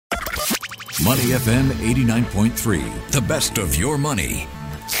Money FM 89.3, the best of your money.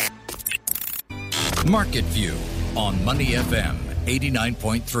 Market View on Money FM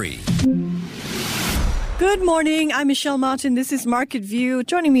 89.3. Good morning. I'm Michelle Martin. This is Market View.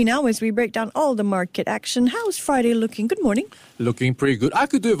 Joining me now as we break down all the market action. How's Friday looking? Good morning. Looking pretty good. I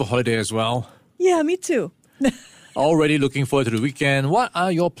could do with a holiday as well. Yeah, me too. Already looking forward to the weekend. What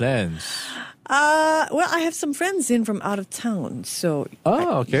are your plans? Well, I have some friends in from out of town, so...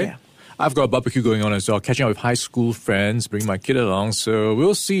 Okay. Yeah. I've got a barbecue going on as well, catching up with high school friends, bringing my kid along, so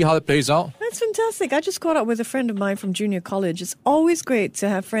we'll see how it plays out. That's fantastic. I just caught up with a friend of mine from junior college. It's always great to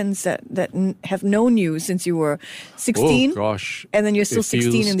have friends that have known you since you were 16. Oh, gosh. And then you're still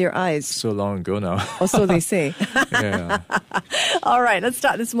 16 in their eyes. So long ago now. Or so they say. Yeah. All right, let's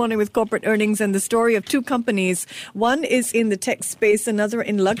start this morning with corporate earnings and the story of two companies. One is in the tech space, another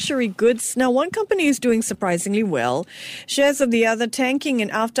in luxury goods. Now, one company is doing surprisingly well. Shares of the other tanking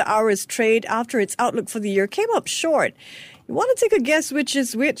in after-hours trade after its outlook for the year came up short. You want to take a guess which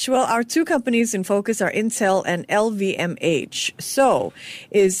is which? Well, our two companies in focus are Intel and LVMH. So,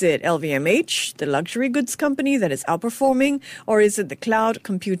 is it LVMH, the luxury goods company that is outperforming, or is it the cloud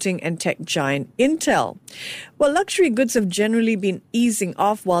computing and tech giant Intel? Well, luxury goods have generally been easing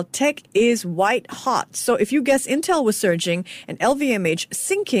off while tech is white hot. So, if you guess Intel was surging and LVMH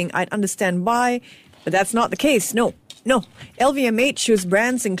sinking, I'd understand why, but that's not the case. No, LVMH, whose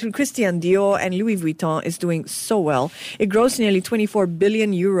brands include Christian Dior and Louis Vuitton, is doing so well. It grossed nearly 24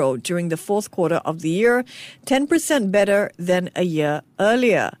 billion euro during the fourth quarter of the year, 10% better than a year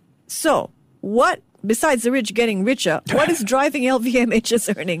earlier. So, what, besides the rich getting richer, what is driving LVMH's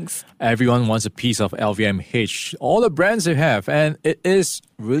earnings? Everyone wants a piece of LVMH, all the brands they have, and it is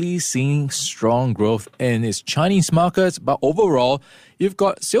really seeing strong growth in its Chinese markets, but overall, you've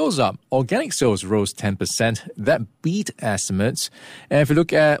got sales up. Organic sales rose 10%. That beat estimates. And if you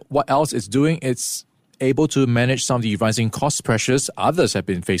look at what else it's doing, it's able to manage some of the rising cost pressures others have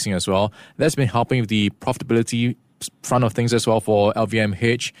been facing as well. That's been helping with the profitability front of things as well for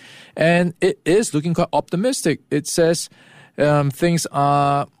LVMH. And it is looking quite optimistic. It says things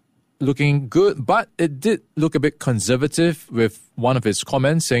are looking good, but it did look a bit conservative with one of its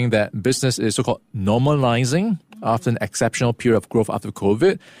comments saying that business is so-called normalizing after an exceptional period of growth after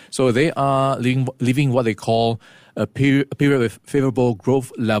COVID. So they are leaving what they call a period with favorable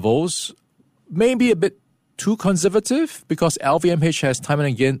growth levels, maybe a bit too conservative because LVMH has time and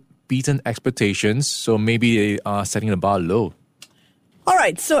again beaten expectations, so maybe they are setting the bar low. All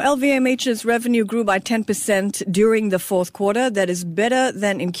right, so LVMH's revenue grew by 10% during the fourth quarter. That is better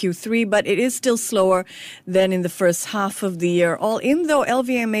than in Q3, but it is still slower than in the first half of the year. All in, though,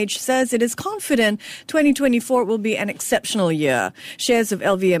 LVMH says it is confident 2024 will be an exceptional year. Shares of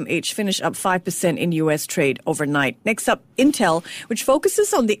LVMH finished up 5% in U.S. trade overnight. Next up, Intel, which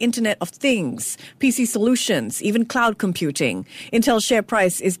focuses on the Internet of Things, PC solutions, even cloud computing. Intel's share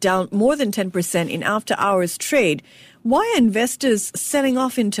price is down more than 10% in after-hours trade. Why are investors selling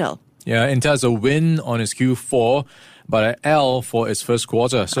off Intel? Yeah, Intel has a win on its Q4, but an L for its first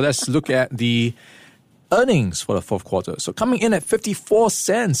quarter. So let's look at the earnings for the fourth quarter. So coming in at 54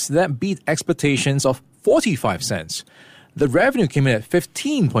 cents, that beat expectations of 45 cents. The revenue came in at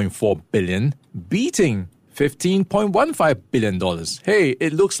 $15.4 billion, beating $15.15 billion. Hey,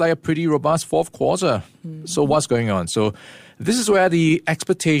 it looks like a pretty robust fourth quarter. So what's going on? So this is where the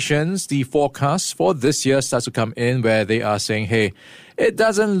expectations, the forecasts for this year starts to come in, where they are saying, hey, it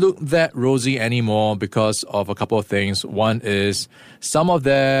doesn't look that rosy anymore because of a couple of things. One is some of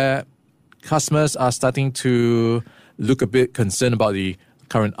their customers are starting to look a bit concerned about the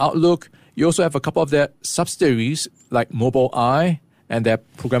current outlook. You also have a couple of their subsidiaries like Mobileye and their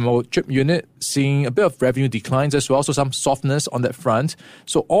programmable chip unit seeing a bit of revenue declines as well, so some softness on that front.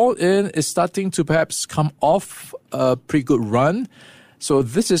 So all in is starting to perhaps come off a pretty good run. So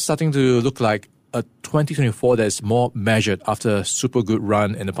this is starting to look like a 2024 that is more measured after a super good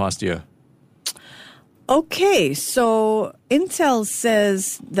run in the past year. Okay, so Intel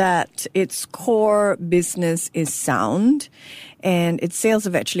says that its core business is sound and its sales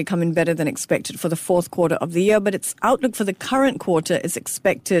have actually come in better than expected for the fourth quarter of the year, but its outlook for the current quarter is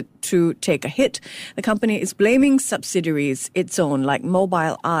expected to take a hit. The company is blaming subsidiaries, its own, like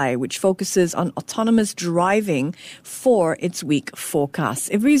Mobileye, which focuses on autonomous driving, for its weak forecasts.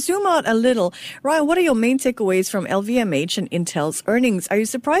 If we zoom out a little, Ryan, what are your main takeaways from LVMH and Intel's earnings? Are you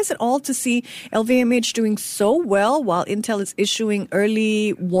surprised at all to see LVMH doing so well while Intel is issuing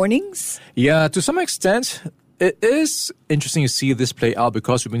early warnings? Yeah, to some extent, it is interesting to see this play out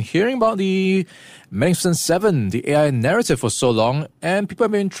because we've been hearing about the Magnificent Seven, the AI narrative for so long, and people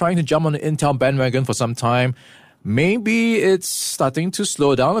have been trying to jump on the Intel bandwagon for some time. maybe it's starting to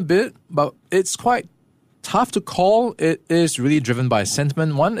slow down a bit, but it's quite tough to call. It is really driven by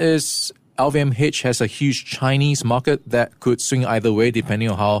sentiment. One is LVMH has a huge Chinese market that could swing either way depending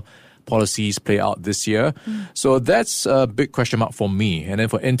on how policies play out this year. So that's a big question mark for me. And then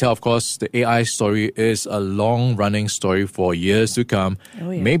for Intel, of course, the AI story is a long-running story for years to come. Oh,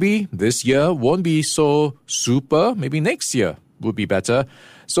 yeah. Maybe this year won't be so super. Maybe next year would be better.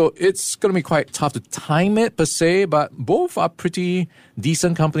 So it's going to be quite tough to time it per se, but both are pretty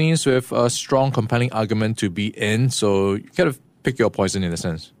decent companies with a strong, compelling argument to be in. So you kind of pick your poison in a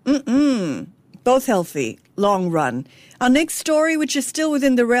sense. Both healthy, long run. Our next story, which is still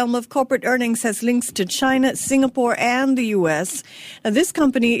within the realm of corporate earnings, has links to China, Singapore, and the US. Now, this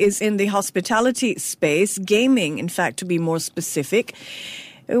company is in the hospitality space, gaming, in fact, to be more specific.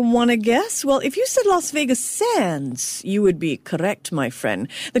 Want to guess? Well, if you said Las Vegas Sands, you would be correct, my friend.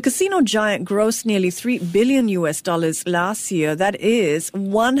 The casino giant grossed nearly $3 billion last year. That is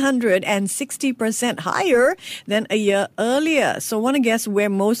 160% higher than a year earlier. So want to guess where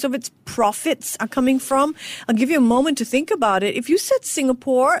most of its profits are coming from? I'll give you a moment to think about it. If you said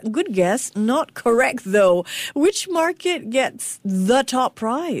Singapore, good guess. Not correct, though. Which market gets the top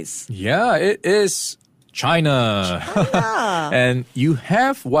prize? Yeah, it is China. And you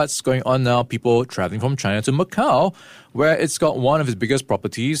have what's going on now, people traveling from China to Macau, where it's got one of its biggest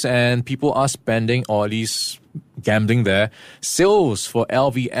properties and people are spending, or at least gambling there. Sales for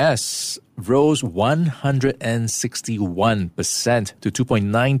LVS rose 161% to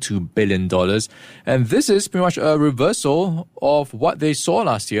 $2.92 billion. And this is pretty much a reversal of what they saw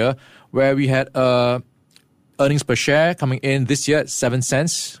last year, where we had earnings per share coming in this year at 7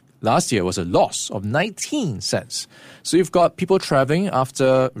 cents. Last year was a loss of 19 cents. So you've got people traveling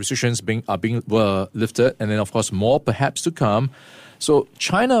after restrictions were lifted, and then of course more perhaps to come. So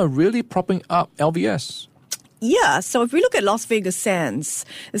China really propping up LVS. Yeah, so if we look at Las Vegas Sands,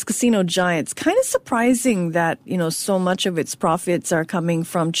 this casino giant, it's kind of surprising that, so much of its profits are coming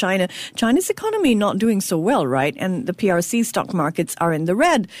from China. China's economy not doing so well, right? And the PRC stock markets are in the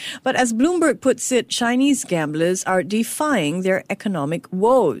red. But as Bloomberg puts it, Chinese gamblers are defying their economic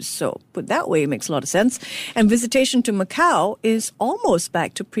woes. So put that way, it makes a lot of sense. And visitation to Macau is almost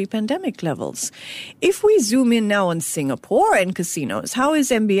back to pre-pandemic levels. If we zoom in now on Singapore and casinos, how is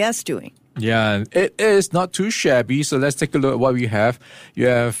MBS doing? Yeah, it is not too shabby. So let's take a look at what we have. You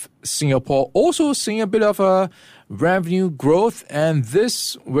have Singapore also seeing a bit of a revenue growth, and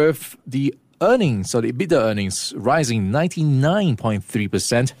this with the earnings, or the EBITDA earnings, rising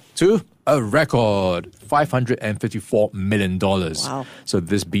 99.3% to a record $554 million. Wow. So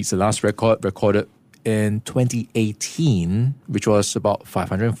this beats the last record recorded in 2018, which was about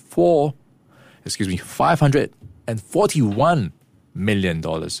 $541 million.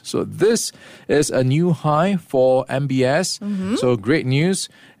 So this is a new high for MBS. So great news.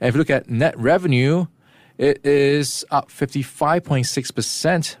 And if you look at net revenue, it is up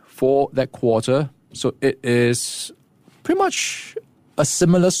 55.6% for that quarter. So it is pretty much a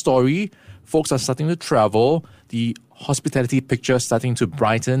similar story. Folks are starting to travel. The hospitality picture starting to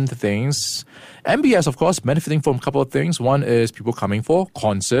brighten things. MBS, of course, benefiting from a couple of things. One is people coming for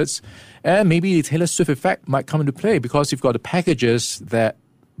concerts, and maybe the Taylor Swift effect might come into play because you've got the packages that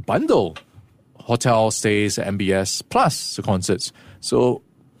bundle hotel stays at MBS plus the concerts. So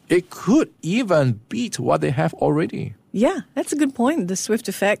it could even beat what they have already. Yeah, that's a good point. The Swift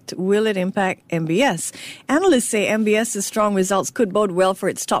effect, will it impact MBS? Analysts say MBS's strong results could bode well for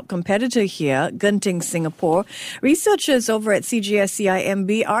its top competitor here, Genting Singapore. Researchers over at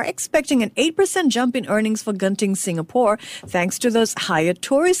CGS-CIMB are expecting an 8% jump in earnings for Genting Singapore thanks to those higher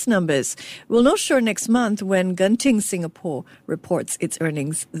tourist numbers. We'll know sure next month when Genting Singapore reports its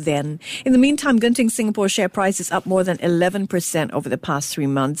earnings then. In the meantime, Genting Singapore share price is up more than 11% over the past 3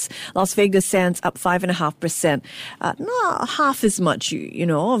 months. Las Vegas Sands up 5.5%. Not half as much,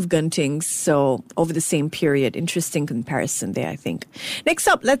 of Genting, so over the same period. Interesting comparison there, I think. Next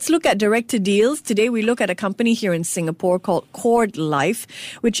up, let's look at director deals. Today, we look at a company here in Singapore called Cordlife,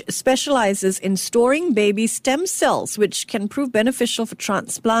 which specializes in storing baby stem cells, which can prove beneficial for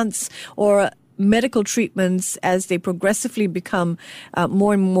transplants or medical treatments as they progressively become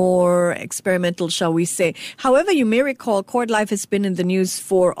more and more experimental, shall we say. However, you may recall Cordlife has been in the news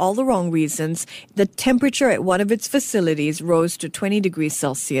for all the wrong reasons. The temperature at one of its facilities rose to 20 degrees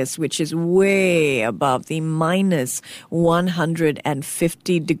Celsius, which is way above the minus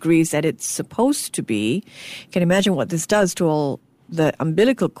 150 degrees that it's supposed to be. You can imagine what this does to all the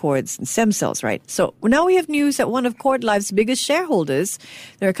umbilical cords and stem cells, right? So now we have news that one of Cordlife's biggest shareholders,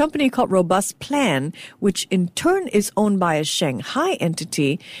 they're a company called Robust Plan, which in turn is owned by a Shanghai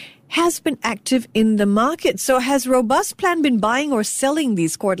entity, has been active in the market. So has Robust Plan been buying or selling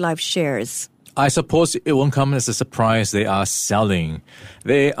these Cordlife shares? I suppose it won't come as a surprise. They are selling.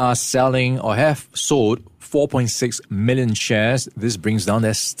 They are selling or have sold 4.6 million shares. This brings down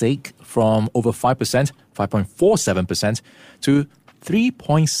their stake from over 5%, 5.47% to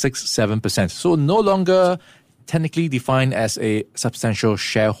 3.67%. So no longer technically defined as a substantial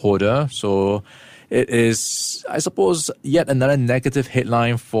shareholder. So it is, I suppose, yet another negative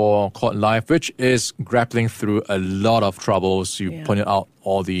headline for Cordlife, which is grappling through a lot of troubles. You pointed out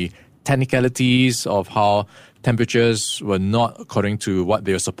all the technicalities of how temperatures were not according to what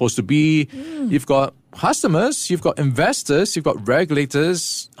they were supposed to be. You've got customers, you've got investors, you've got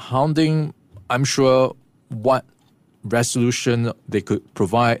regulators hounding, I'm sure, what resolution they could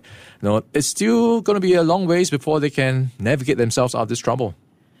provide. It's still going to be a long ways before they can navigate themselves out of this trouble.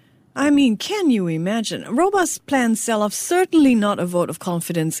 I mean, can you imagine? Robust Plan sell-off, certainly not a vote of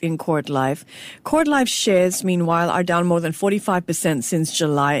confidence in Cordlife. Cordlife shares, meanwhile, are down more than 45% since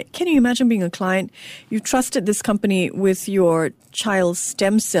July. Can you imagine being a client? You trusted this company with your child's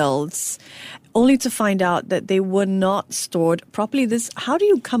stem cells, only to find out that they were not stored properly. How do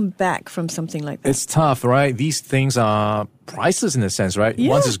you come back from something like that? It's tough, right? These things are priceless in a sense, right? Yeah.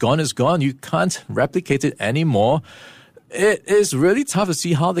 Once it's gone, it's gone. You can't replicate it anymore. It is really tough to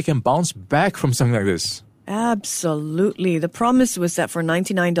see how they can bounce back from something like this. Absolutely. The promise was that for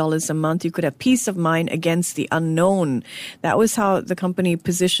 $99 a month, you could have peace of mind against the unknown. That was how the company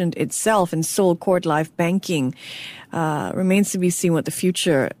positioned itself and sold Cordlife Banking. Remains to be seen what the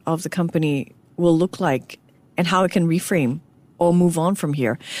future of the company will look like and how it can reframe or move on from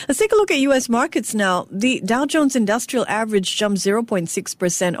here. Let's take a look at U.S. markets now. The Dow Jones Industrial Average jumped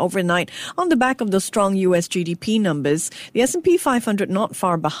 0.6% overnight on the back of the strong U.S. GDP numbers. The S&P 500 not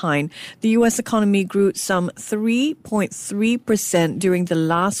far behind. The U.S. economy grew some 3.3% during the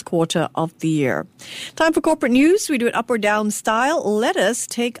last quarter of the year. Time for corporate news. We do it up or down style. Let us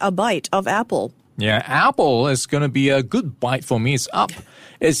take a bite of Apple. Yeah, Apple is going to be a good bite for me. It's up.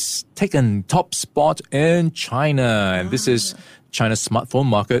 It's taken top spot in China. And this is China's smartphone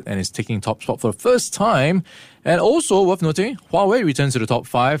market and is taking top spot for the first time. And also worth noting, Huawei returns to the top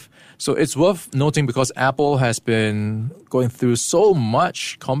 5. So it's worth noting because Apple has been going through so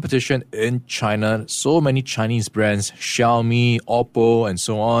much competition in China. So many Chinese brands, Xiaomi, Oppo, and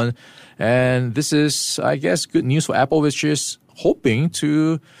so on. And this is, I guess, good news for Apple, which is hoping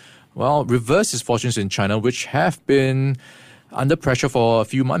to reverse its fortunes in China, which have been under pressure for a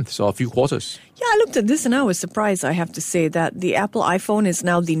few months or a few quarters. Yeah, I looked at this and I was surprised, I have to say, that the Apple iPhone is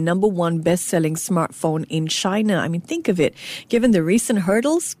now the number one best-selling smartphone in China. I mean, think of it. Given the recent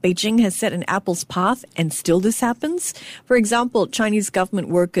hurdles Beijing has set in Apple's path, and still this happens. For example, Chinese government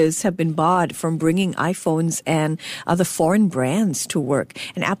workers have been barred from bringing iPhones and other foreign brands to work.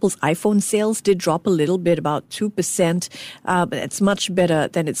 And Apple's iPhone sales did drop a little bit, about 2%, but it's much better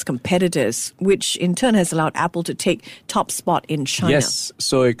than its competitors, which in turn has allowed Apple to take top spot in China. Yes,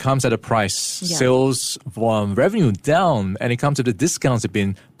 so it comes at a price. Yeah. Sales revenue down, and it comes to the discounts they've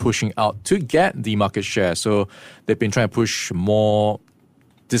been pushing out to get the market share. So they've been trying to push more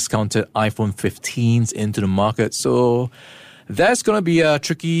discounted iPhone 15s into the market. So that's going to be a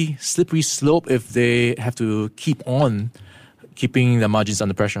tricky, slippery slope if they have to keep on keeping the margins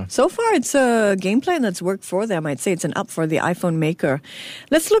under pressure. So far, it's a game plan that's worked for them. I'd say it's an up for the iPhone maker.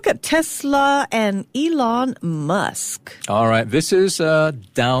 Let's look at Tesla and Elon Musk. All right, this is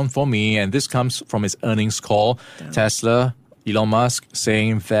down for me, and this comes from his earnings call. Down. Tesla, Elon Musk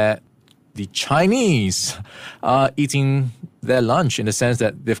saying that the Chinese are eating their lunch in the sense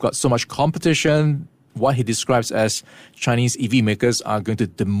that they've got so much competition. What he describes as Chinese EV makers are going to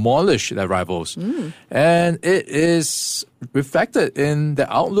demolish their rivals. And it is reflected in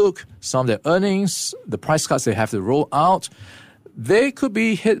their outlook, some of their earnings, the price cuts they have to roll out. They could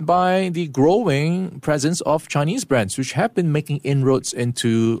be hit by the growing presence of Chinese brands, which have been making inroads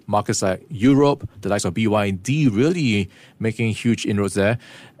into markets like Europe, the likes of BYD really making huge inroads there,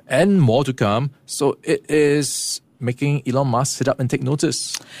 and more to come. So it is making Elon Musk sit up and take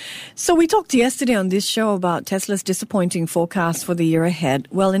notice. So we talked yesterday on this show about Tesla's disappointing forecast for the year ahead.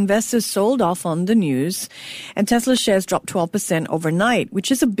 Well, investors sold off on the news, and Tesla shares dropped 12% overnight,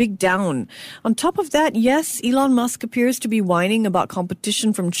 which is a big down. On top of that, yes, Elon Musk appears to be whining about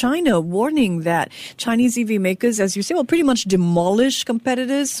competition from China, warning that Chinese EV makers, as you say, will pretty much demolish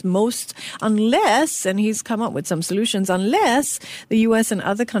competitors unless, and he's come up with some solutions, unless the US and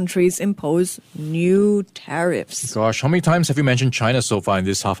other countries impose new tariffs. Gosh, how many times have you mentioned China so far in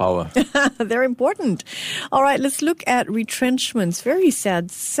this half hour? They're important. All right, let's look at retrenchments. Very sad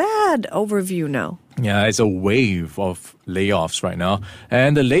overview now. Yeah, it's a wave of layoffs right now.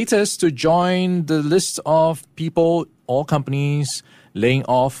 And the latest to join the list of people or companies laying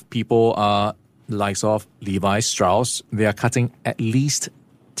off people are the likes of Levi Strauss. They are cutting at least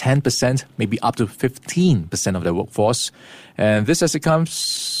 10%, maybe up to 15% of their workforce. And this as it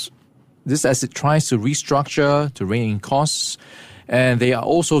tries to restructure, to rein in costs. And they are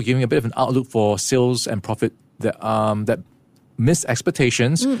also giving a bit of an outlook for sales and profit that missed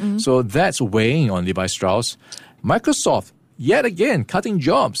expectations. So that's weighing on Levi Strauss. Microsoft, yet again, cutting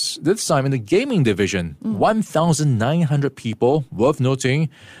jobs, this time in the gaming division. 1,900 people, worth noting.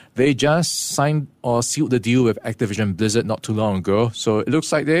 They just signed or sealed the deal with Activision Blizzard not too long ago. So it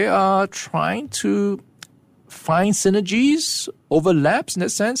looks like they are trying to find synergies, overlaps in that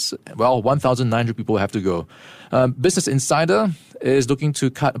sense. Well, 1,900 people have to go. Business Insider is looking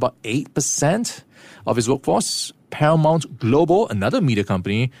to cut about 8% of its workforce. Paramount Global, another media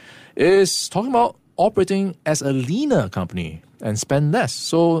company, is talking about operating as a leaner company and spend less.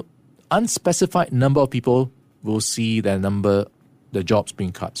 So unspecified number of people will see the jobs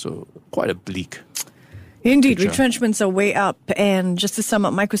being cut. So quite a bleak Indeed, picture. retrenchments are way up. And just to sum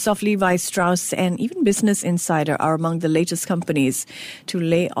up, Microsoft, Levi Strauss, and even Business Insider are among the latest companies to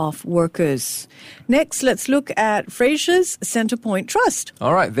lay off workers. Next, let's look at Frasers Centrepoint Trust.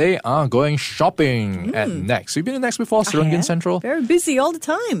 All right, they are going shopping at Next. You've been to Next before, Serengin Central? Very busy all the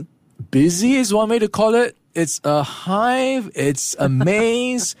time. Busy is one way to call it. It's a hive. It's a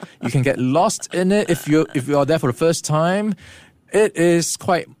maze. You can get lost in it if you are there for the first time. It is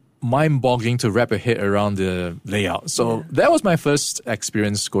quite mind-boggling to wrap your head around the layout. So that was my first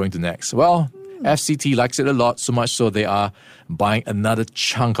experience going to Next. Well, FCT likes it a lot, so much so they are buying another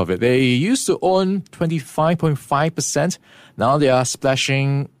chunk of it. They used to own 25.5%. Now they are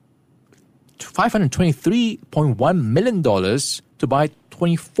splashing $523.1 million to buy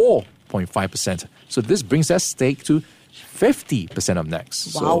 24.5%. So this brings their stake to 50% of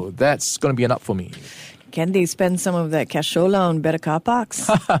Next. Wow. So that's going to be an up for me. Can they spend some of that cashola on better car parks?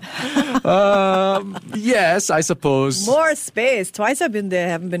 Yes, I suppose. More space. Twice I've been there,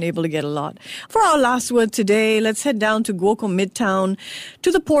 haven't been able to get a lot. For our last word today, let's head down to Guoco Midtown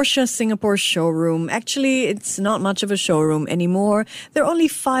to the Porsche Singapore showroom. Actually, it's not much of a showroom anymore. There are only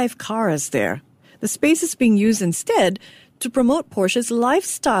 5 cars there. The space is being used instead to promote Porsche's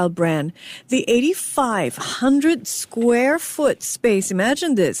lifestyle brand. The 8,500 square foot space,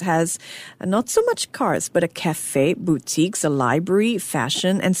 imagine this, has not so much cars, but a cafe, boutiques, a library,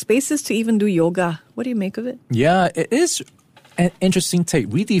 fashion, and spaces to even do yoga. What do you make of it? Yeah, it is an interesting take,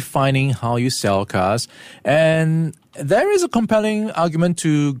 redefining how you sell cars. And there is a compelling argument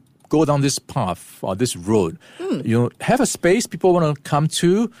to go down this path or this road. You have a space people want to come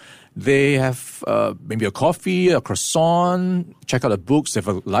to. They have maybe a coffee, a croissant, check out the books. They have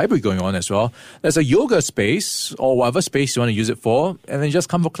a library going on as well. There's a yoga space or whatever space you want to use it for. And then you just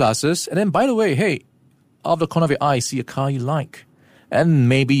come for classes. And then, by the way, hey, out of the corner of your eye, see a car you like. And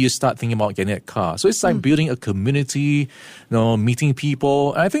maybe you start thinking about getting a car. So it's like building a community, meeting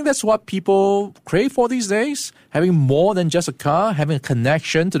people. And I think that's what people crave for these days. Having more than just a car, having a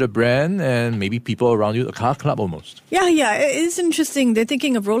connection to the brand and maybe people around you, a car club almost. Yeah. It is interesting. They're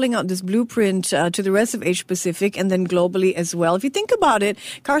thinking of rolling out this blueprint to the rest of Asia Pacific and then globally as well. If you think about it,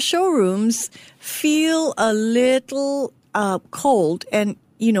 car showrooms feel a little cold, and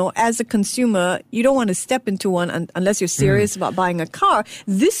as a consumer, you don't want to step into one unless you're serious about buying a car.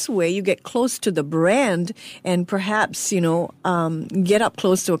 This way, you get close to the brand and perhaps, get up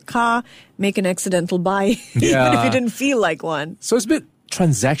close to a car, make an accidental buy, even if you didn't feel like one. So it's a bit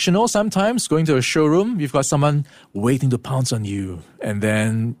transactional sometimes, going to a showroom. You've got someone waiting to pounce on you and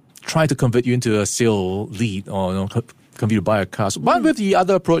then try to convert you into a sale lead or convert you to buy a car. But with the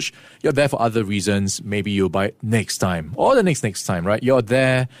other approach, you're there for other reasons. Maybe you'll buy it next time or the next time, right? You're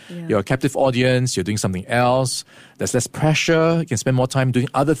there, you're a captive audience, you're doing something else. There's less pressure. You can spend more time doing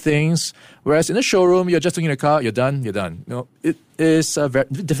other things. Whereas in a showroom, you're just looking at a car, you're done. It is a very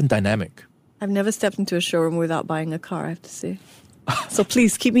different dynamic. I've never stepped into a showroom without buying a car, I have to say. So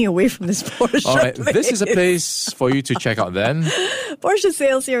please keep me away from this Porsche. All right, place. this is a place for you to check out then. Porsche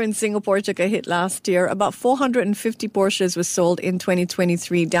sales here in Singapore took a hit last year. About 450 Porsches were sold in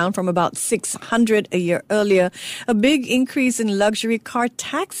 2023, down from about 600 a year earlier. A big increase in luxury car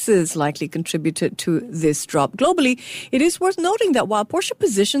taxes likely contributed to this drop. Globally, it is worth noting that while Porsche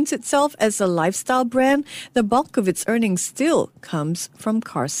positions itself as a lifestyle brand, the bulk of its earnings still comes from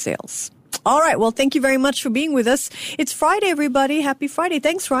car sales. All right. Well, thank you very much for being with us. It's Friday, everybody. Happy Friday.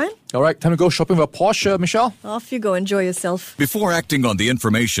 Thanks, Ryan. All right, time to go shopping with Porsche, Michelle. Off you go. Enjoy yourself. Before acting on the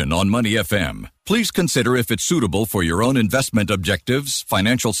information on Money FM, please consider if it's suitable for your own investment objectives,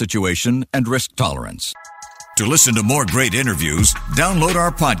 financial situation, and risk tolerance. To listen to more great interviews, download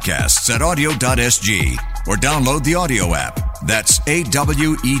our podcasts at audio.sg or download the audio app. That's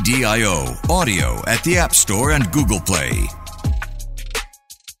AWEDIO, audio at the App Store and Google Play.